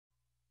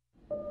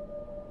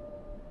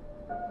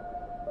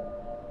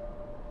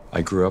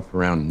I grew up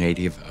around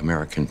Native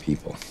American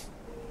people,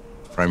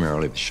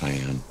 primarily the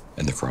Cheyenne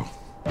and the Crow.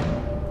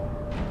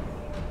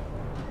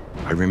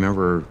 I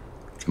remember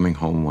coming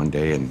home one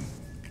day and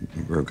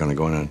we were going to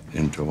go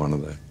into one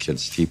of the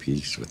kids'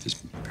 teepees with his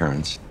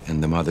parents,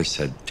 and the mother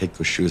said, "Take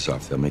those shoes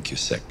off, they'll make you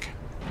sick."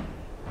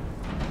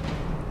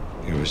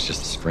 It was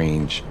just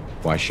strange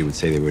why she would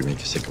say they would make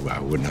you sick. I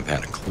wouldn't have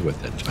had a clue at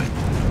that time.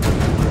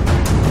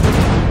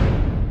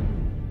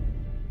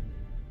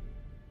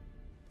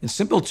 In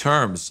simple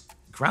terms,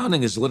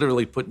 grounding is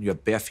literally putting your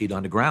bare feet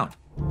on the ground.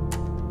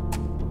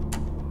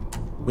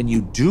 When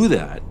you do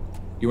that,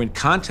 you're in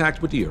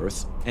contact with the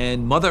Earth,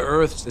 and Mother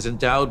Earth is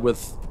endowed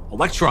with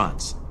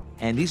electrons.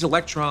 And these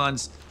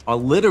electrons are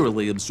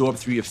literally absorbed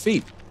through your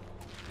feet.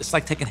 It's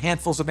like taking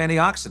handfuls of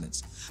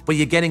antioxidants, but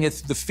you're getting it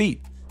through the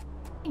feet.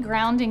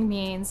 Grounding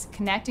means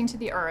connecting to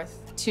the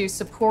Earth to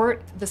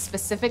support the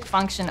specific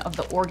function of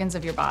the organs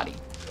of your body.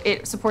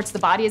 It supports the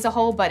body as a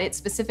whole, but it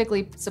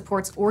specifically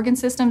supports organ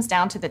systems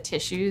down to the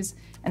tissues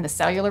and the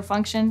cellular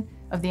function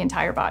of the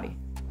entire body.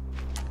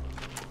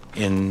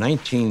 In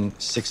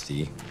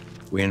 1960,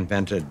 we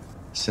invented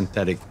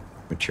synthetic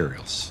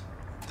materials.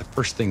 The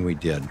first thing we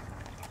did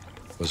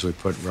was we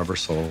put rubber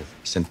sole,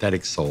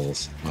 synthetic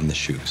soles on the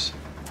shoes.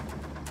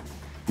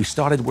 We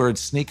started wearing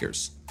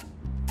sneakers.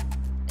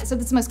 So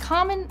it's the most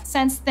common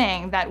sense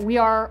thing that we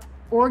are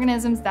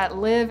organisms that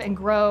live and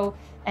grow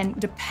and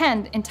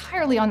depend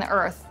entirely on the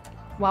Earth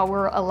while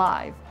we're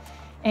alive.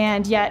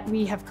 And yet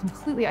we have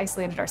completely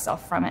isolated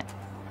ourselves from it.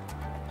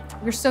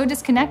 We're so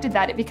disconnected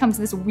that it becomes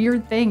this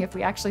weird thing if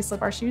we actually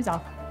slip our shoes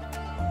off.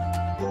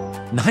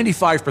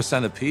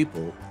 95% of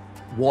people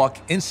walk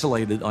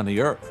insulated on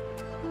the Earth.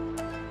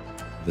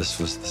 This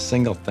was the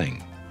single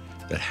thing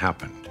that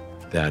happened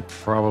that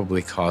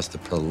probably caused the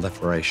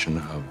proliferation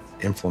of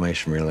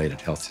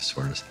inflammation-related health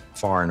disorders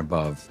far and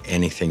above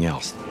anything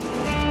else.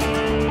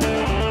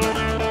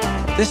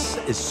 This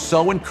is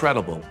so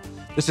incredible.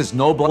 This is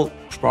Nobel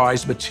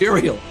Prize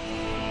material.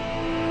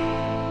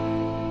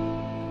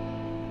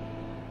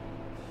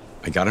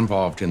 I got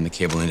involved in the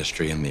cable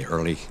industry in the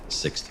early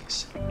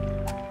 60s.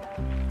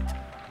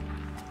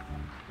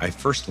 I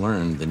first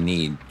learned the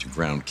need to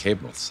ground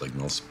cable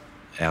signals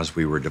as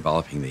we were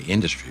developing the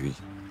industry.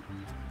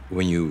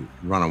 When you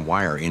run a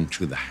wire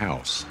into the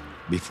house,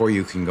 before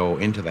you can go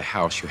into the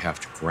house, you have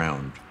to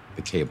ground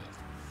the cable.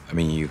 I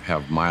mean, you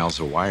have miles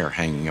of wire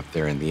hanging up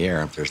there in the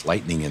air. If there's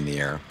lightning in the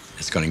air,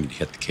 it's going to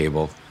hit the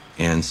cable.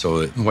 And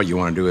so what you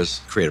want to do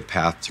is create a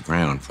path to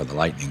ground for the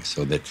lightning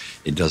so that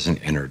it doesn't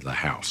enter the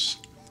house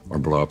or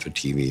blow up the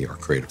TV or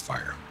create a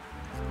fire.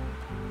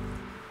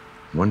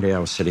 One day I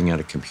was sitting at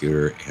a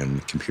computer and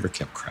the computer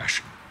kept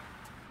crashing.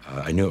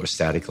 I knew it was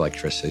static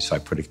electricity, so I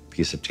put a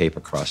piece of tape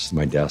across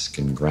my desk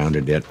and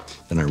grounded it.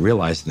 Then I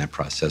realized in that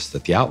process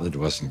that the outlet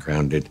wasn't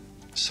grounded,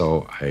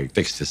 so I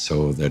fixed it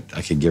so that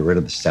I could get rid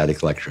of the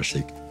static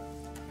electricity.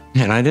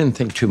 And I didn't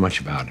think too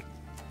much about it.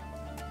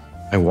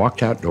 I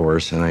walked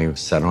outdoors and I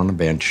sat on a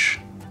bench.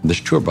 This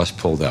tour bus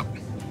pulled up,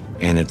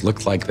 and it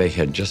looked like they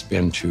had just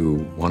been to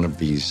one of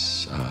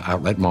these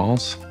outlet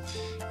malls,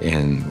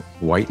 and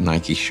white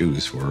Nike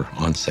shoes were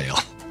on sale.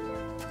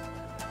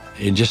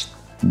 It just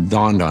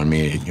dawned on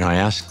me. I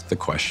asked the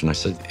question, I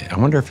said, I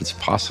wonder if it's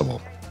possible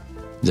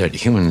that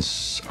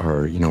humans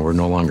are, we're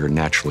no longer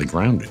naturally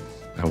grounded.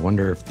 I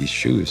wonder if these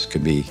shoes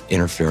could be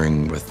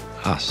interfering with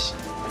us.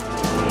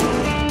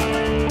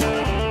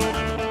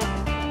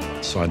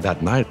 So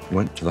that night, I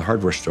went to the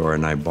hardware store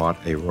and I bought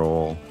a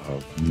roll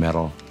of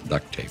metal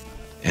duct tape.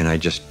 And I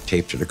just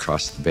taped it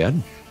across the bed.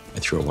 I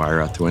threw a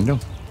wire out the window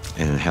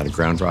and had a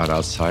ground rod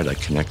outside. I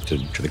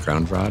connected to the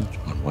ground rod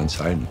on one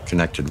side and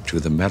connected to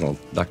the metal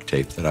duct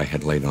tape that I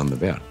had laid on the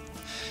bed.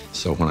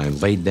 So when I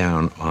laid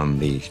down on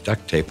the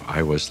duct tape,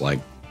 I was like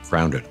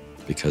grounded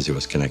because it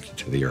was connected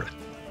to the earth.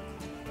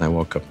 I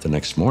woke up the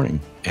next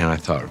morning and I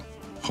thought,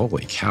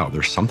 holy cow,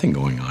 there's something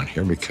going on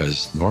here,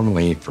 because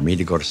normally for me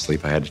to go to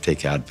sleep, I had to take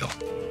Advil.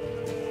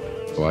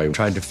 So I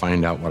tried to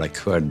find out what I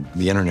could.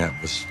 The internet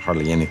was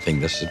hardly anything.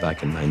 This is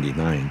back in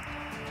 '99.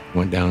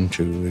 Went down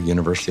to the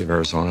University of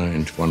Arizona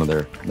into one of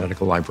their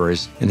medical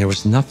libraries, and there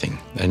was nothing.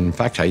 And in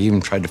fact, I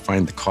even tried to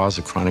find the cause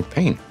of chronic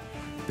pain.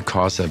 The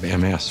cause of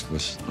MS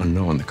was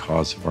unknown. The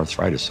cause of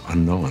arthritis,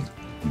 unknown.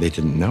 They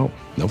didn't know.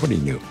 Nobody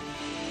knew.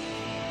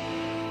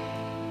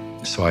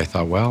 So I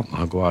thought, well,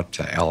 I'll go out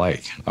to LA.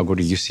 I'll go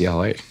to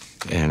UCLA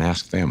and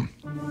ask them.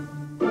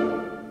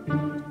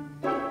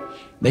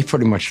 They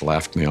pretty much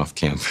laughed me off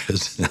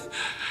campus.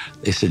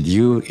 They said,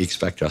 you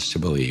expect us to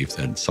believe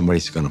that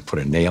somebody's going to put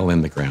a nail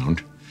in the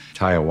ground,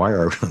 tie a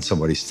wire around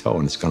somebody's toe,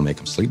 and it's going to make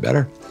them sleep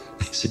better?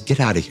 They said, get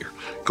out of here.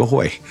 Go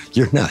away.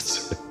 You're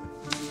nuts.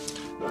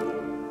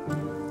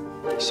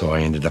 So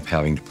I ended up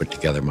having to put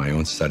together my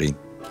own study,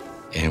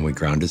 and we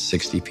grounded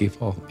 60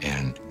 people,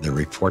 and the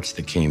reports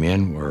that came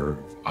in were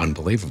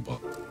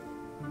unbelievable.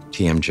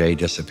 TMJ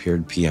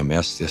disappeared,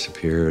 PMS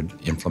disappeared,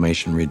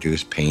 inflammation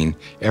reduced, pain.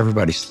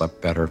 Everybody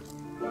slept better.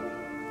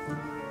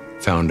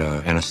 Found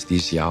an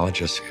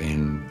anesthesiologist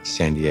in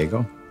San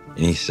Diego, and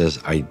he says,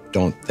 I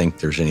don't think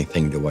there's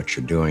anything to what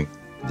you're doing.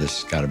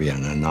 there's got to be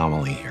an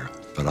anomaly here,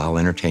 but I'll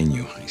entertain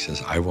you. He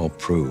says, I will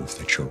prove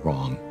that you're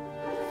wrong.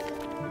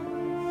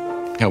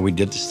 You know, we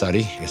did the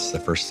study. It's the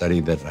first study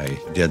that I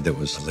did that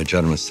was a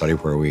legitimate study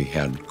where we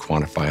had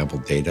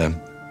quantifiable data.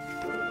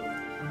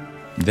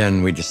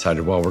 Then we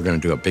decided, well, we're going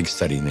to do a big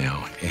study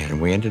now.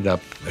 And we ended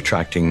up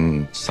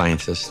attracting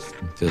scientists,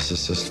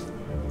 physicists.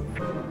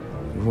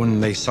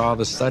 When they saw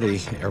the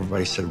study,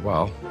 everybody said,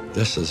 well,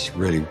 this is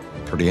really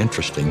pretty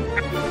interesting.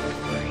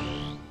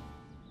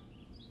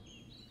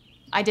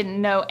 I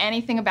didn't know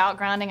anything about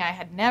grounding. I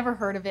had never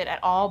heard of it at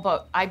all,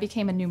 but I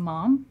became a new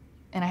mom,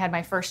 and I had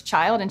my first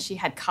child, and she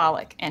had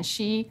colic, and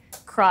she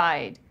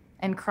cried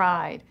and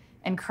cried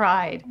and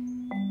cried.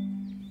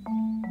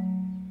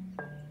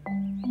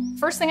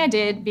 First thing I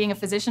did, being a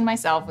physician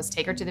myself, was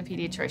take her to the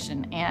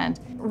pediatrician, and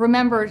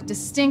remember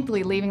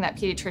distinctly leaving that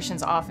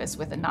pediatrician's office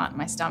with a knot in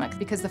my stomach,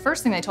 because the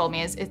first thing they told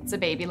me is, it's a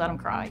baby, let him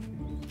cry.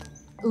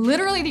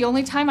 Literally the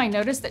only time I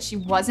noticed that she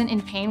wasn't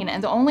in pain,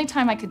 and the only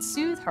time I could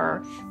soothe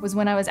her was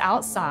when I was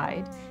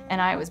outside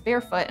and I was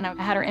barefoot and I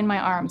had her in my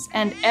arms.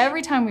 And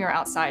every time we were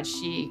outside,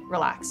 she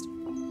relaxed.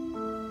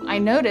 I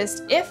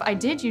noticed if I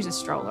did use a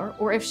stroller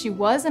or if she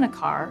was in a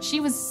car, she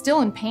was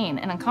still in pain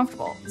and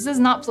uncomfortable. This is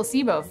not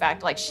placebo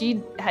effect. Like,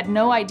 she had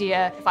no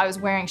idea if I was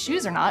wearing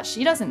shoes or not.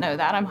 She doesn't know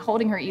that. I'm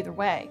holding her either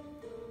way.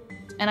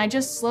 And I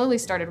just slowly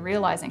started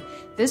realizing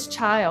this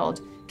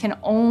child can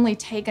only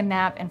take a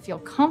nap and feel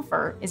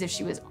comfort is if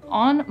she was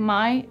on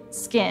my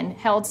skin,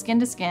 held skin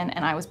to skin,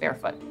 and I was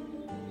barefoot.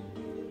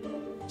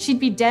 She'd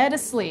be dead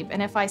asleep,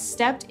 and if I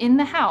stepped in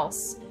the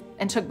house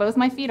and took both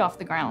my feet off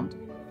the ground,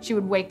 she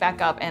would wake back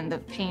up and the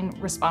pain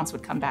response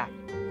would come back.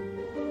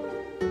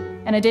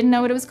 And I didn't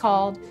know what it was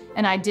called,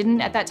 and I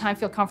didn't at that time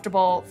feel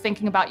comfortable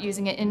thinking about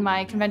using it in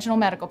my conventional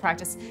medical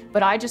practice,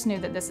 but I just knew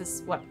that this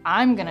is what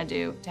I'm gonna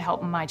do to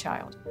help my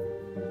child.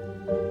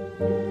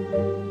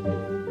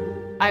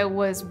 I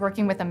was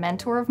working with a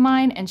mentor of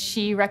mine, and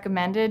she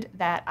recommended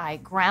that I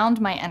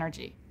ground my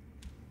energy.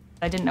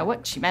 I didn't know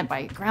what she meant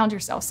by ground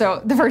yourself,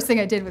 so the first thing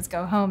I did was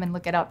go home and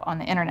look it up on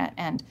the internet,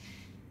 and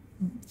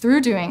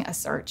through doing a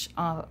search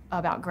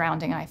about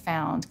grounding, I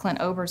found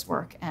Clint Ober's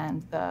work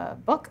and the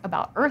book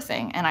about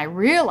earthing, and I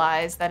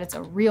realized that it's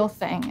a real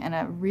thing and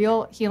a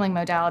real healing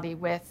modality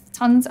with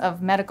tons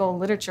of medical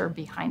literature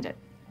behind it.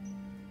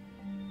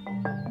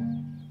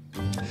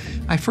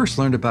 I first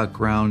learned about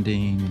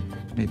grounding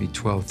maybe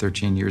 12,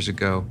 13 years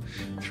ago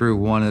through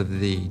one of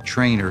the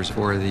trainers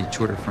for the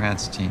Tour de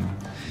France team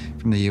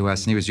from the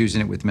US, and he was using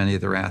it with many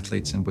of their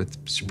athletes and with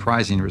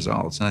surprising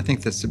results. And I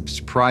think that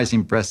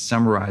surprising best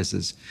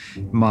summarizes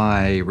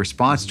my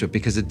response to it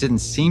because it didn't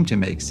seem to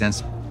make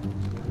sense.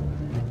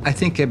 I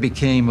think I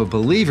became a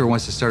believer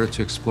once I started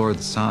to explore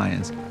the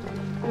science.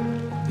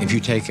 If you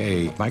take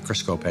a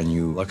microscope and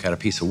you look at a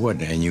piece of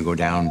wood and you go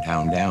down,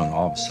 down, down,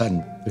 all of a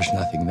sudden there's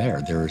nothing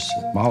there. There's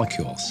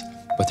molecules,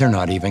 but they're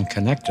not even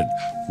connected.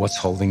 What's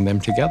holding them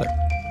together?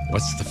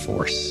 What's the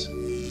force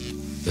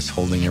that's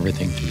holding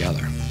everything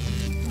together?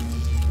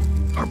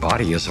 Our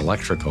body is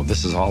electrical.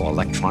 This is all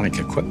electronic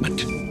equipment.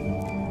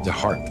 The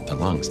heart, the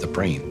lungs, the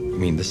brain. I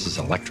mean, this is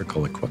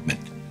electrical equipment.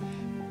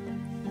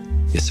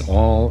 It's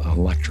all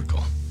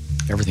electrical.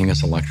 Everything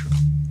is electrical.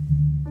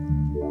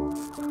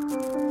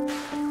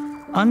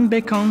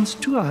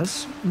 Unbeknownst to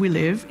us, we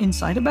live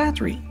inside a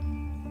battery.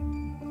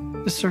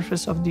 The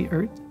surface of the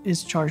Earth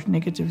is charged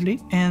negatively,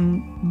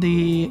 and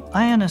the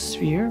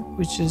ionosphere,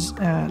 which is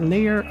a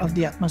layer of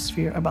the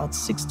atmosphere about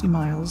 60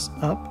 miles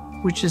up,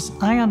 which is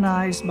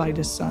ionized by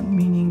the sun,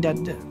 meaning that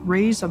the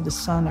rays of the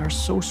sun are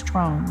so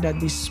strong that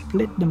they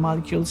split the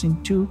molecules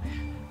into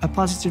a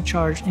positive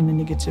charge and a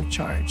negative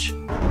charge.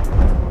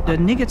 The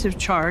negative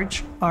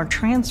charge are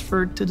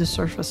transferred to the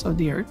surface of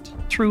the Earth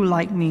through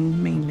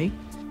lightning mainly,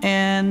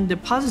 and the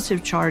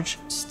positive charge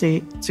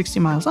stay 60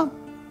 miles up.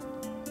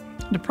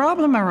 The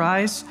problem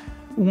arises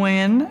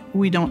when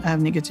we don't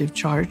have negative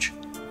charge.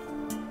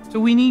 So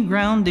we need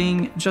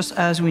grounding just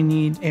as we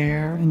need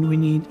air and we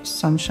need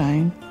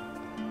sunshine.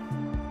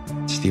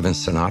 Stephen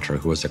Sinatra,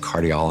 who was a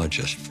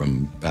cardiologist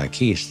from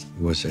back east,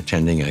 was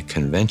attending a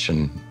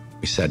convention.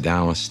 We sat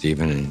down with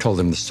Stephen and told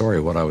him the story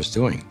of what I was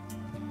doing.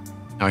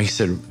 Now he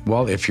said,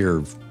 well, if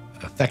you're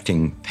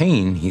affecting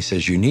pain, he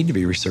says, you need to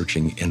be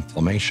researching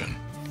inflammation.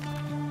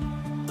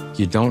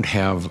 You don't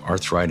have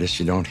arthritis,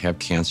 you don't have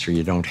cancer,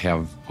 you don't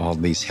have all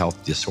these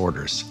health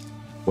disorders.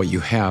 What you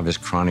have is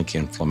chronic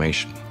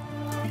inflammation.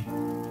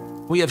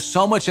 We have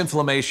so much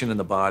inflammation in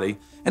the body,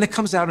 and it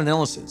comes out in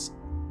illnesses.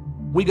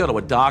 We go to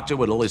a doctor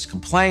with all these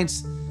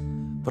complaints,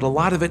 but a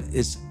lot of it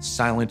is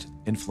silent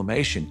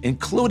inflammation,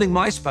 including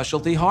my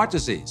specialty, heart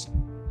disease.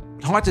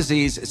 Heart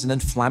disease is an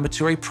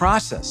inflammatory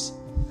process.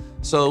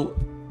 So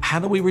how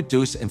do we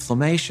reduce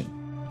inflammation?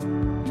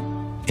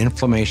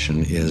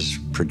 Inflammation is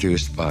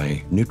produced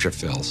by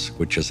neutrophils,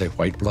 which is a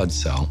white blood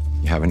cell.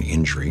 You have an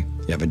injury,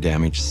 you have a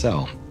damaged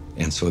cell.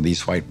 And so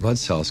these white blood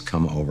cells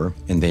come over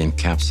and they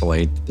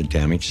encapsulate the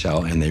damaged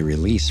cell and they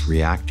release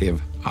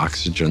reactive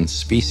oxygen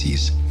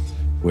species,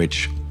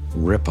 which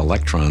rip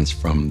electrons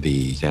from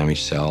the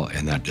damaged cell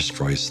and that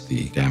destroys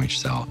the damaged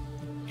cell.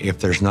 If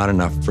there's not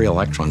enough free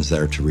electrons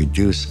there to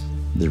reduce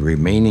the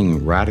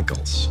remaining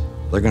radicals,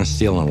 they're going to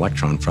steal an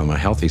electron from a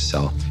healthy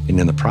cell and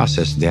in the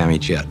process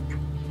damage it.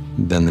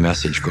 Then the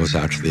message goes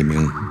out to the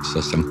immune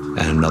system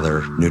and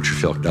another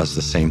neutrophil does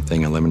the same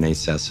thing,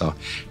 eliminates that cell,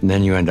 and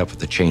then you end up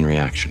with a chain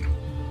reaction.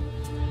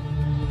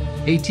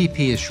 ATP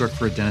is short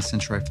for adenosine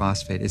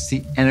triphosphate. It's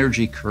the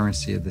energy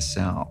currency of the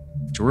cell.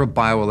 So we're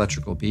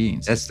bioelectrical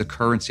beings. That's the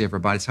currency of our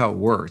body. That's how it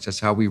works. That's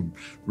how we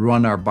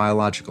run our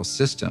biological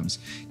systems,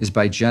 is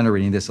by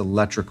generating this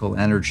electrical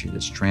energy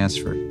that's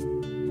transferred.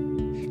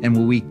 And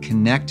when we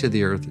connect to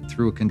the Earth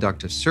through a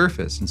conductive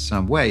surface in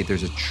some way,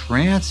 there's a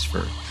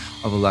transfer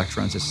of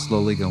electrons that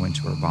slowly go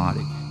into our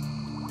body.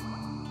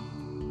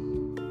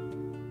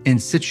 In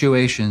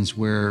situations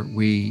where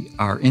we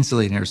are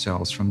insulating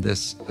ourselves from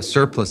this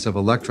surplus of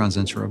electrons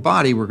into our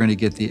body, we're going to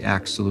get the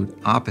absolute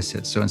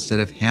opposite. So instead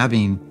of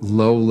having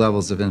low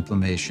levels of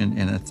inflammation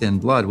and a thin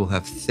blood, we'll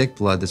have thick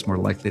blood that's more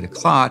likely to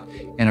clot,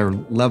 and our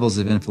levels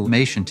of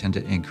inflammation tend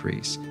to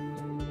increase.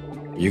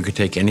 You could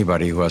take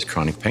anybody who has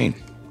chronic pain.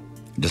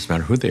 It doesn't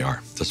matter who they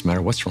are. It doesn't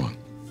matter what's wrong.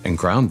 And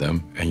ground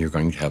them, and you're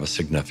going to have a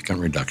significant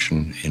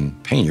reduction in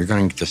pain. You're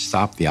going to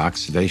stop the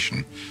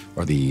oxidation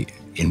or the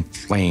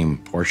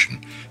inflamed portion.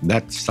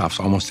 That stops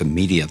almost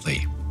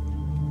immediately.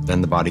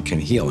 Then the body can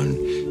heal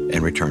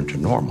and return to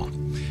normal.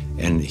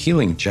 And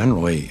healing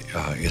generally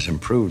is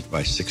improved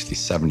by 60,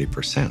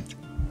 70%.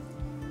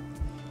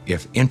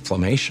 If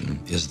inflammation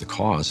is the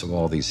cause of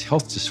all these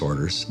health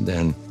disorders,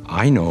 then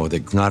I know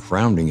that not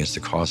grounding is the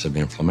cause of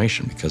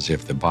inflammation, because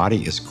if the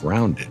body is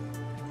grounded,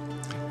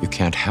 you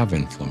can't have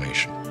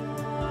inflammation.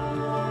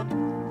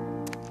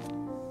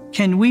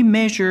 Can we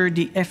measure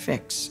the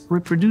effects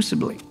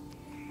reproducibly?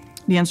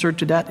 The answer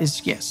to that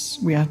is yes.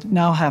 We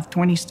now have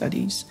 20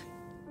 studies.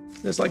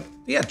 There's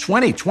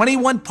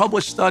 21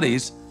 published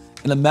studies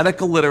in the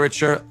medical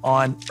literature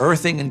on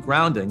earthing and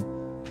grounding.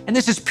 And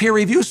this is peer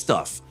review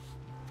stuff.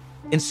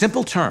 In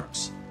simple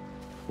terms,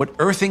 what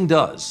earthing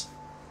does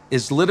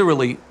is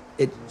literally,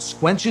 it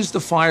quenches the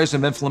fires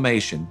of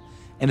inflammation.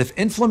 And if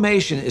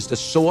inflammation is the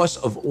source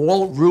of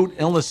all root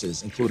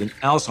illnesses, including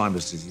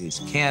Alzheimer's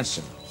disease,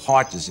 cancer,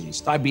 heart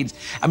disease, diabetes,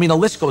 I mean, the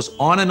list goes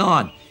on and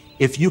on.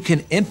 If you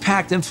can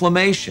impact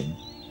inflammation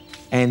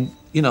and,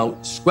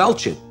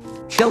 squelch it,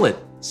 kill it,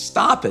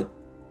 stop it,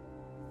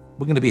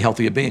 we're going to be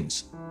healthier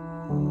beings.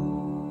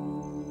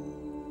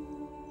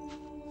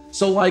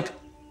 So,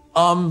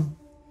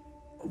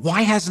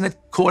 why hasn't it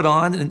caught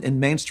on in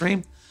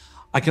mainstream?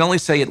 I can only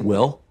say it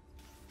will.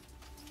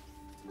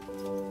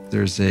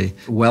 There's a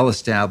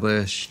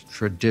well-established,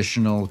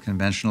 traditional,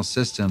 conventional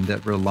system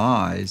that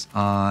relies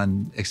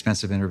on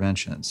expensive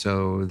intervention.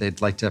 So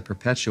they'd like to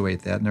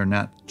perpetuate that, and they're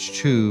not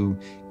too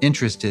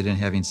interested in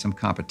having some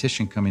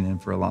competition coming in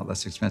for a lot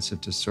less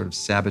expensive to sort of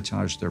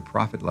sabotage their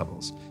profit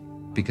levels.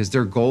 Because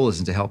their goal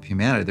isn't to help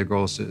humanity. Their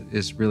goal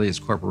is really, as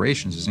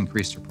corporations, is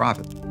increase their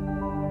profit.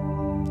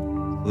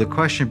 The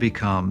question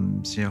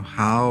becomes,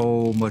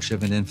 how much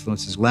of an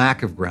influence has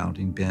lack of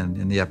grounding been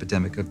in the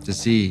epidemic of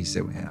disease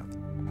that we have?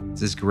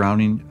 Is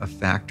grounding a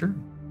factor?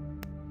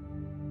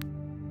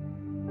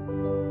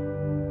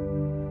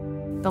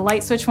 The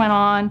light switch went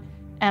on,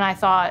 and I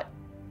thought,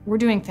 we're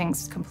doing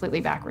things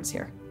completely backwards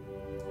here.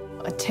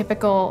 A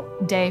typical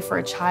day for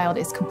a child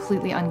is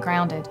completely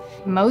ungrounded.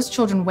 Most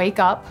children wake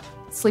up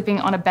sleeping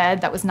on a bed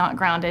that was not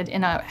grounded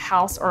in a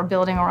house or a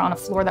building or on a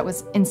floor that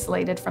was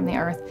insulated from the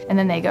earth. And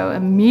then they go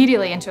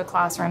immediately into a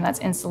classroom that's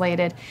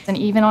insulated. And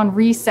even on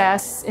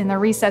recess, in the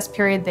recess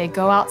period, they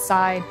go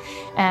outside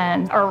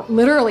and are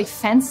literally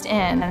fenced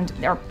in and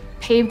they're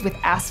paved with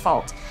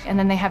asphalt. And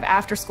then they have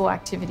after-school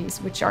activities,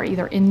 which are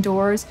either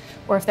indoors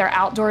or if they're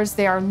outdoors,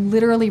 they are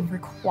literally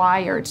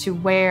required to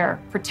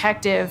wear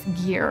protective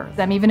gear.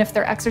 Even if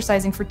they're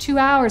exercising for 2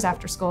 hours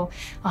after school,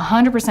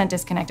 100%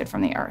 disconnected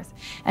from the earth.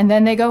 And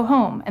then they go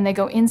home and they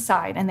go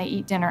inside and they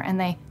eat dinner and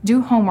they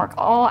do homework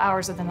all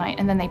hours of the night,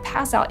 and then they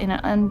pass out in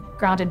an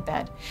ungrounded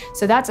bed.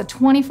 So that's a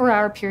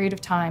 24-hour period of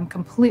time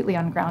completely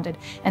ungrounded,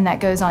 and that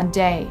goes on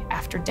day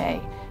after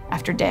day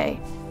after day.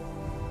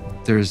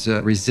 There's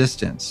a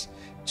resistance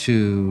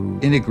to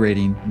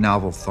integrating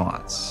novel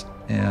thoughts.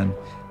 And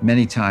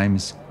many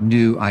times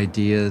new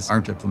ideas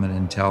aren't implemented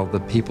until the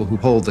people who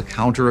hold the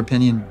counter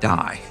opinion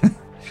die.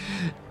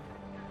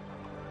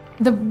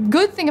 The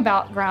good thing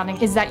about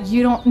grounding is that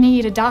you don't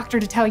need a doctor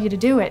to tell you to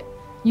do it.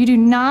 You do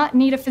not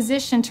need a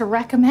physician to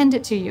recommend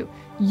it to you.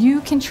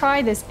 You can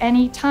try this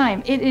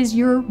anytime. It is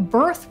your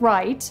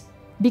birthright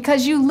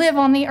because you live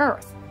on the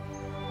earth.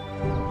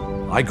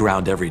 I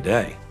ground every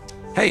day.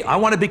 Hey, I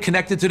want to be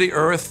connected to the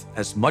earth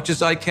as much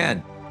as I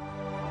can.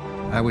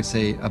 I would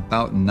say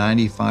about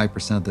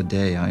 95% of the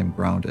day I am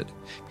grounded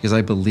because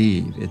I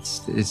believe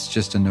it's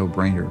just a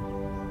no-brainer.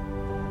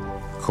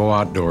 Go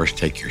outdoors,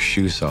 take your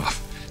shoes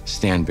off,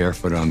 stand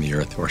barefoot on the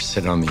earth, or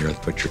sit on the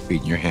earth, put your feet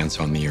and your hands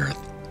on the earth,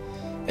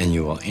 and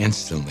you will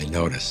instantly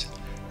notice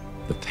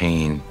the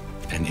pain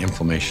and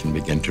inflammation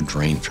begin to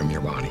drain from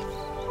your body.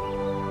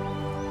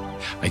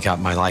 I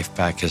got my life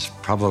back is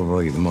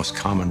probably the most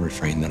common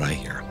refrain that I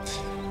hear.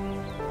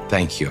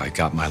 Thank you, I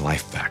got my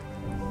life back.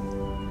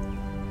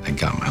 I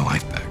got my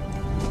life back.